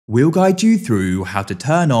We'll guide you through how to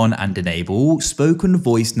turn on and enable spoken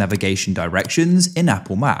voice navigation directions in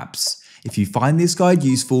Apple Maps. If you find this guide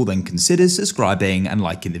useful, then consider subscribing and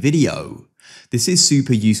liking the video. This is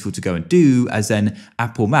super useful to go and do, as then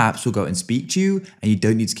Apple Maps will go and speak to you and you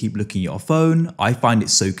don't need to keep looking at your phone. I find it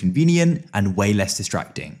so convenient and way less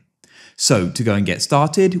distracting. So to go and get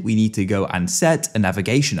started, we need to go and set a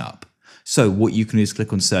navigation up. So what you can do is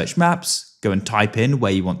click on search maps, go and type in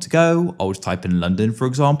where you want to go. I'll just type in London, for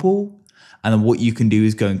example. And then what you can do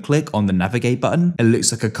is go and click on the navigate button. It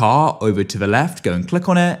looks like a car over to the left, go and click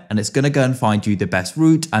on it, and it's going to go and find you the best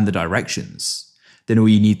route and the directions. Then all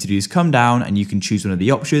you need to do is come down and you can choose one of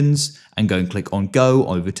the options and go and click on go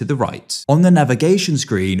over to the right. On the navigation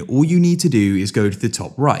screen, all you need to do is go to the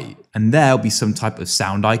top right, and there'll be some type of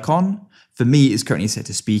sound icon. For me, it's currently set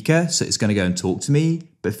to speaker, so it's going to go and talk to me,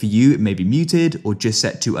 but for you, it may be muted or just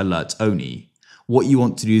set to alert only. What you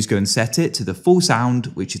want to do is go and set it to the full sound,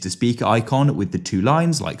 which is the speaker icon with the two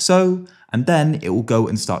lines like so, and then it will go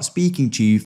and start speaking to you